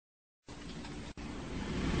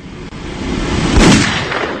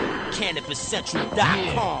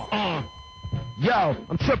CANIBUSCentral.com. Yo,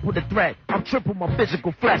 I'm triple the threat. I'm triple my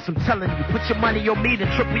physical flesh. I'm telling you, put your money on me, then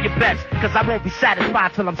triple your bets. Cause I won't be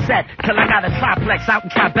satisfied till I'm set. Till I got a triplex out in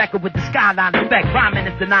Tribeca with the skyline effect. Rhyming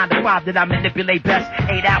is the 9 to 5 that I manipulate best.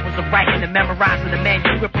 8 hours of writing and memorizing the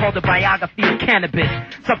manuscript called the biography of cannabis.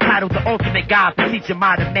 Subtitled The Ultimate Guide for teaching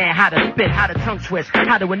modern man how to spit, how to tongue twist,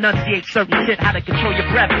 how to enunciate certain shit, how to control your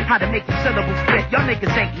breath, how to make the syllables fit. Y'all niggas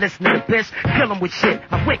ain't listening to this. Kill them with shit.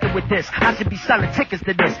 I'm wicked with this. I should be selling tickets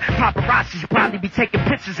to this. Paparazzi should probably be taking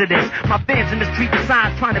pictures of this. My fans in the street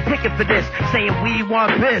signs trying to pick it for this, saying we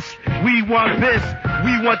want BIS, we want BIS,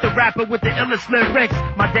 we want the rapper with the illest lyrics.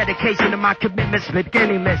 My dedication and my commitment's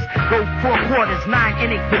beginningless. Go 4 quarters, 9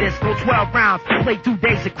 innings for this. Go 12 rounds, play 2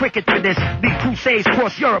 days of cricket for this. Lead crusades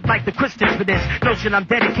cross Europe like the Christians for this. Notion I'm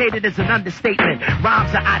dedicated is an understatement.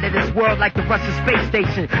 Rhymes are out of this world like the Russian space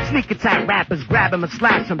station. Sneak attack rappers, grab them and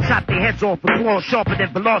slash them, chop their heads off with claws sharper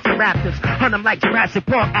than velociraptors. Hunt them like Jurassic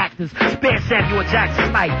Park actors. Spare Samuel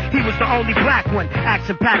Jackson's life. He was the only black one.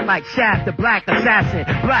 Action packed like Shaft, the black assassin.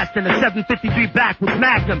 Blasting a 753 backwards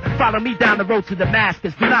Magnum. Follow me down the road to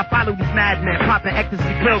Damascus. Do not follow these madmen. Popping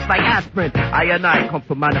ecstasy pills like aspirin. I and I come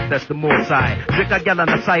from manifest the more side. Drink a gallon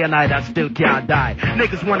of cyanide, I still can't die.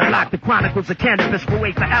 Niggas wanna lock the chronicles of cannabis for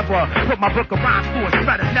way forever. Put my book of rhymes for a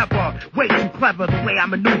spread of never. Way too clever the way I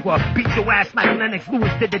maneuver. Beat your ass like Lennox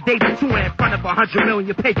Lewis did the day before in front of 100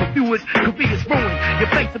 million paper viewers. Career's ruined. Your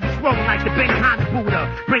face will be swollen like the Big Honda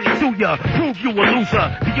Buddha. Bring it to ya, prove you a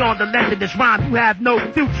loser. Beyond the length of this rhyme, you have no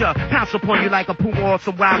future. Pounce upon you like a puma or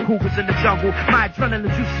some wild cougars in the jungle. My adrenaline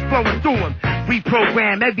juices flowing through them.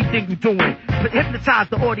 Reprogram everything you doing. Hypnotize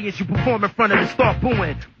the audience you perform in front of and start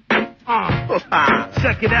booing.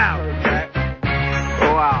 Check it out.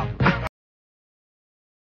 Oh, wow.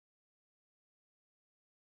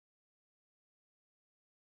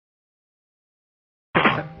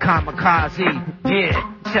 Kamikaze, yeah.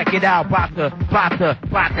 Check it out, about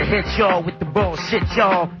to hit y'all with the bullshit,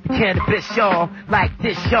 y'all. The cannabis, y'all, like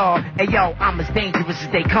this, y'all. Hey, yo, I'm as dangerous as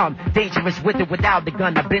they come. Dangerous with it, without the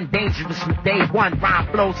gun. I've been dangerous from day one. Rhyme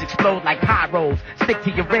flows explode like pyros. Stick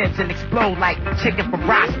to your ribs and explode like chicken from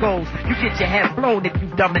Roscoe's. You get your head blown if you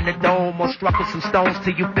dumb in the dome or struck with some stones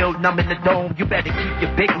till you feel numb in the dome. You better keep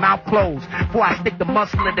your big mouth closed before I stick the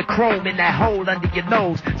muscle and the chrome in that hole under your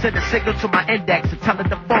nose. Send a signal to my index and tell it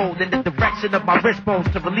to fold in the direction of my wrist bones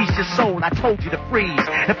to release your soul. I told you to freeze.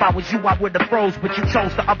 If I was you, I would have froze, but you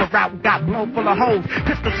chose the other route and got blown full of holes.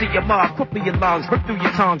 Pistols in your mouth, cripple your lungs, rip through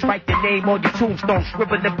your tongues, write your name on your tombstone,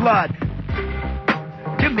 scribble in blood.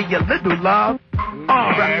 Give me a little love.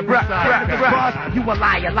 Boss, you a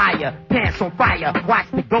liar, pants on fire.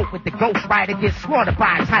 Watch the goat with the ghost rider get slaughtered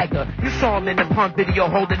by a tiger. You saw him in the punk video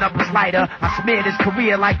holding up his lighter. I smeared his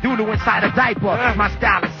career like doodle inside a diaper. My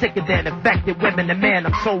style is sicker than infected women and men.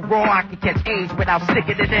 I'm so raw I can catch AIDS without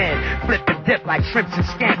sticking it in. Flip and dip like shrimps and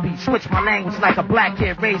scampi. Switch my language like a black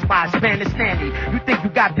kid raised by a Spanish nanny. You think you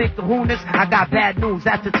got big kahunas? I got bad news.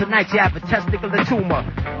 After tonight you have a testicular tumor.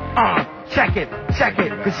 Check it,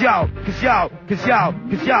 cause yo,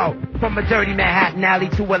 from a dirty Manhattan alley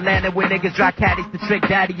to Atlanta where niggas dry caddies to Trick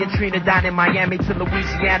Daddy and Trina down in Miami to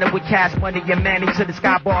Louisiana with Cash Money and Manny to the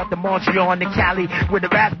Sky Bar to Montreal and the Cali with the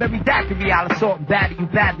raspberry daiquiri. I'll assault and batter you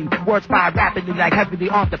badly. Words fire rapidly like heavily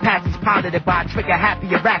armed Apaches piloted by a trigger happy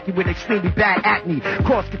Iraqi with extremely bad acne.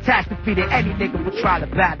 Cause catastrophe that any nigga would try to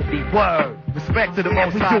battle me. Word. Respect to the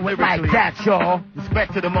most high. We do it like that, y'all.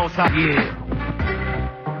 Respect to the most high. Yeah.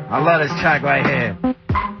 I love this track right here.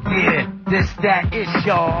 Yeah, this, that, is,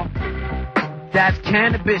 y'all. That's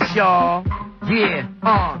cannabis, y'all. Yeah,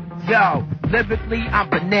 yo, lyrically, I'm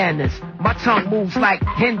bananas. My tongue moves like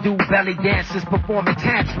Hindu belly dancers performing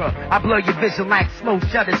tantra. I blur your vision like slow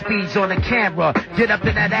shutter speeds on a camera. Get up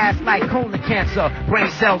in that ass like colon cancer.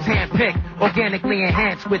 Brain cells handpicked, organically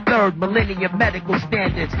enhanced with third millennium medical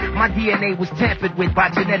standards. My DNA was tampered with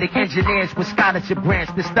by genetic engineers with scholarship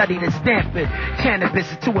grants that studied at Stanford.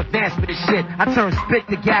 Cannabis is too advanced for this shit. I turn spit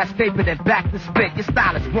to gas vapor then back to spit. Your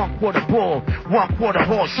style is 1/4 bull, 1/4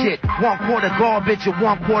 horse shit, 1/4 garbage and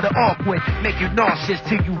 1/4 awkward. Make you nauseous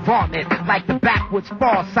till you vomit. Like the backwards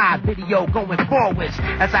far side video going forwards.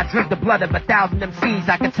 As I drink the blood of 1,000 MCs,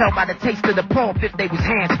 I can tell by the taste of the pulp if they was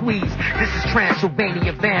hand squeezed. This is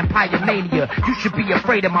Transylvania, vampire mania. You should be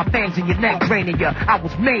afraid of my fangs in your neck draining ya. I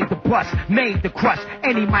was made to bust, made to crush.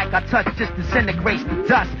 Any mic I touch just disintegrates to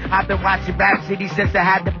dust. I've been watching Rhapsody since I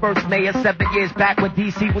had the first mayor 7 years back when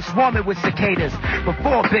DC was swarming with cicadas.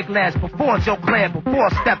 Before Big Les, before Joe Claire, before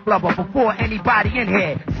Step Lover, before anybody in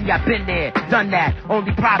here. see, I've been there, done that.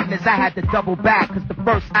 Only problem is I had to double back, cause the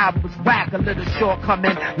first album was whack, a little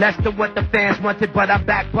shortcoming, less than what the fans wanted, but I'm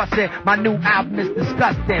back busting. My new album is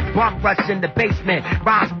disgusting, bum rush in the basement,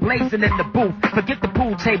 rhymes blazing in the booth, forget the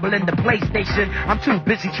pool table and the PlayStation. I'm too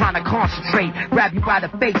busy trying to concentrate, grab you by the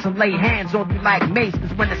face and lay hands on you like Mace,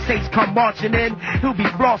 cause when the Saints come marching in, he'll be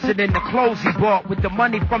flossing in the clothes he bought with the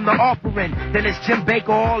money from the offering. Then it's Jim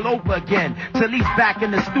Baker all over again, till he's back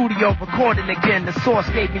in the studio recording again. The Source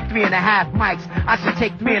gave me 3.5 mics, I should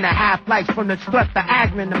take 3.5 likes from the strut, the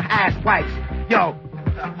Agron, them ass wipes. Yo.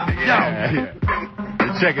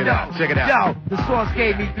 Check it out. Yo, the Source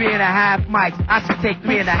gave me 3.5 mics. I should take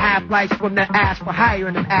 3.5 likes from the ass for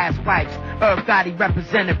hiring them ass wipes. Irv Gotti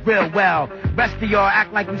represented real well. Rest of y'all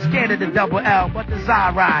act like you scared of the double L, but the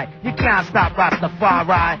Zari, you can't stop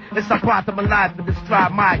Rastafari. It's a part of my life to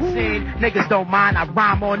describe my scene. Niggas don't mind, I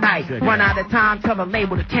rhyme all night. Run out of time, tell the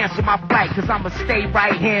label to cancel my flight, cause I'ma stay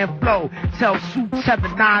right here and flow. Tell Suit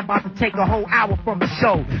 79 about to take a whole hour from the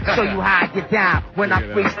show. Show you how I get down when I'm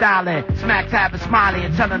freestyling. Smack tab and smiling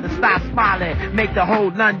and tell them to stop smiling. Make the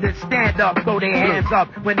whole London stand up, throw their hands up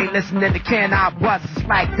when they listen to the CANIBUS. It's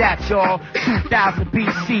like that, y'all. 2000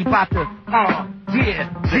 BC, about to,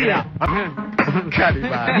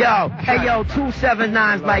 Yo, hey yo,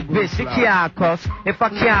 279's like this, it can't cost. If I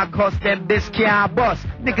can't cost, then this can't bust.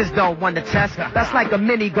 Niggas don't want to test. That's like a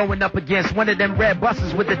mini going up against one of them red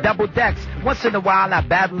buses with the double decks. Once in a while I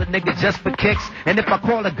battle a nigga just for kicks, and if I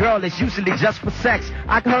call a girl it's usually just for sex.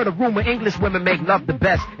 I heard a rumor English women make love the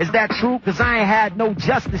best. Is that true? Cause I ain't had no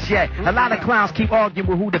justice yet. A lot of clowns keep arguing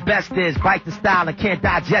with who the best is. Bite the style and can't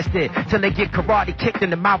digest it till they get karate kicked in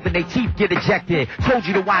the mouth and their teeth get ejected. Told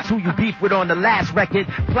you to watch who you beef with on the last record.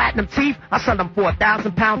 Platinum teeth, I sell them for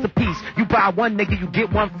 1,000 pounds a piece. You buy one nigga, you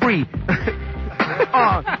get one free.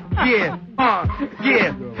 Yeah.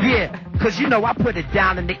 Cause you know I put it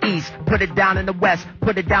down in the east, put it down in the west,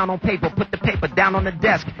 put it down on paper, put the paper down on the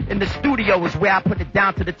desk. In the studio is where I put it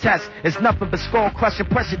down to the test. It's nothing but skull crushing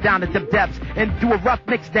pressure down at the depths. And do a rough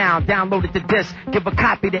mix down, download it to disc. Give a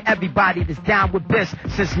copy to everybody that's down with this.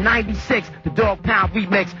 Since 96, the Dog Pound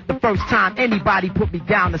remix. The first time anybody put me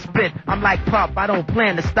down to spit. I'm like Puff, I don't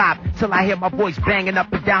plan to stop till I hear my voice banging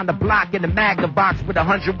up and down the block in the Magnum box with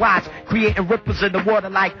 100 watts. Creating ripples in the water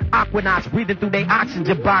like aquanauts breathing through their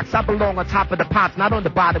oxygen box. I belong on top of the pots, not on the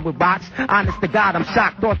bottom with rocks. Honest to God, I'm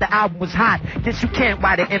shocked, thought the album was hot. Guess you can't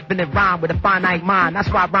write an infinite rhyme with a finite mind. That's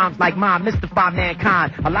why rhymes like mine mystify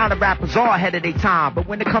mankind. A lot of rappers are ahead of their time, but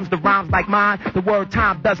when it comes to rhymes like mine, the word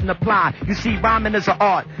time doesn't apply. You see, rhyming is an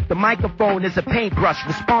art. The microphone is a paintbrush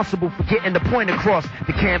responsible for getting the point across.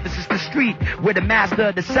 The canvas is the street where the master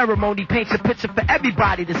of the ceremony paints a picture for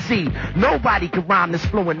everybody to see. Nobody can rhyme this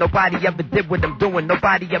fluent. Nobody ever did what I'm doing.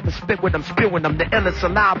 Nobody ever spit what I'm spewing. I'm the illest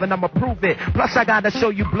alive and I'ma prove it. Plus I gotta show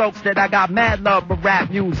you blokes that I got mad love for rap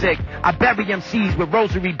music. I bury MCs with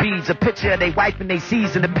rosary beads, a picture of they wife and they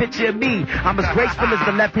sees, and a picture of me. I'm as graceful as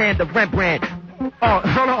the left hand of Rembrandt. Oh,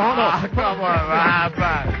 hold on. Come on, man.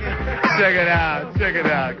 Check it out,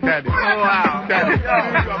 Candy. Oh, wow. Candy.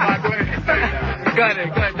 Go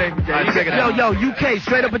ahead, David J. Check it out. Yo, UK,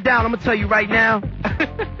 straight up and down, I'm gonna tell you right now,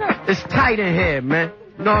 it's tight in here, man.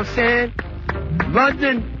 You know what I'm saying?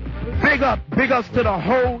 London, big ups to the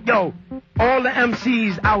whole, all the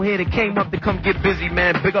MCs out here that came up to come get busy,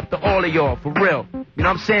 man. Big up to all of y'all, for real. You know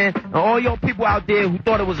what I'm saying? And all y'all people out there who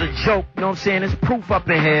thought it was a joke, you know what I'm saying? There's proof up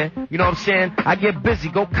in here. You know what I'm saying? I get busy.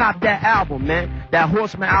 Go cop that album, man. That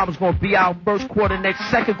Horseman album's gonna be out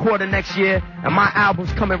second quarter next year, and my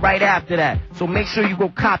album's coming right after that. So make sure you go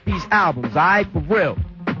cop these albums, alright? For real.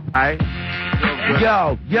 Alright?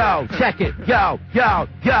 Yo, check it. Yo.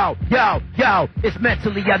 It's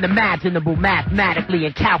mentally unimaginable, mathematically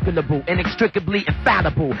incalculable, inextricably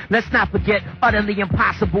infallible. Let's not forget utterly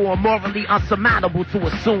impossible or morally unsurmountable to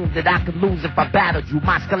assume that I could lose if I battled you.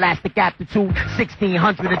 My scholastic aptitude,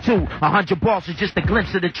 1602. 100 balls is just a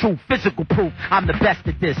glimpse of the truth. Physical proof, I'm the best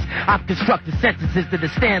at this. I've constructed sentences that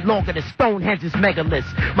stand longer than Stonehenge's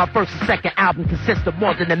megaliths. My first and second album consists of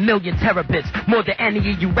more than 1 million terabits, more than any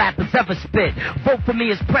of you rappers ever spit. Vote for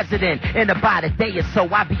me as president. In about a day or so,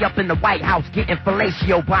 I'll be up in the White House getting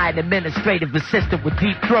fellatio by an administrative assistant with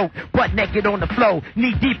deep throat, butt naked on the floor,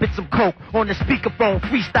 knee deep in some coke, on the speakerphone,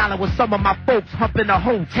 freestyling with some of my folks, humping a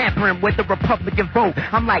hoe, tampering with the Republican vote.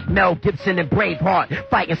 I'm like Mel Gibson and Braveheart,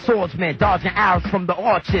 fighting swordsmen, dodging arrows from the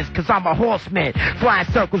archers, cause I'm a horseman. Flying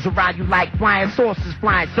circles around you like flying saucers,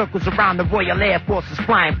 flying circles around the Royal Air Force's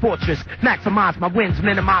flying fortress. Maximize my wins,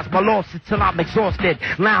 minimize my losses till I'm exhausted.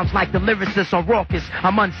 Lounge like the lyricist on on raucous.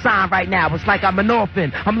 I'm unsigned right now, it's like I'm an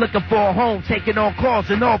orphan. I'm looking for a home, taking on calls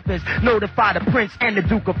in office. Notify the Prince and the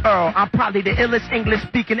Duke of Earl. I'm probably the illest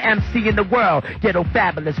English-speaking MC in the world. Ghetto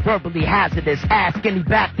fabulous, verbally hazardous. Ask any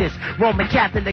Baptist, Roman Catholic.